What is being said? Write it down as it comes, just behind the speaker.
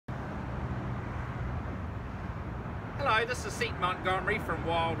Hello, this is Seat Montgomery from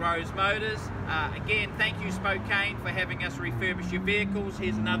Wild Rose Motors. Again, thank you Spokane for having us refurbish your vehicles.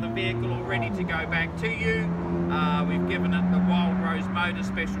 Here's another vehicle all ready to go back to you. We've given it the Wild Rose Motors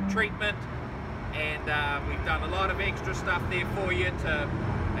special treatment, and we've done a lot of extra stuff there for you to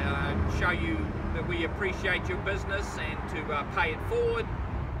show you that we appreciate your business and to pay it forward.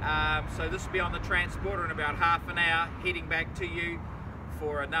 So this will be on the transporter in about half an hour, heading back to you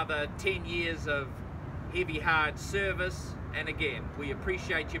for another 10 years of heavy hard service. And again, we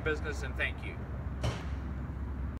appreciate your business and thank you.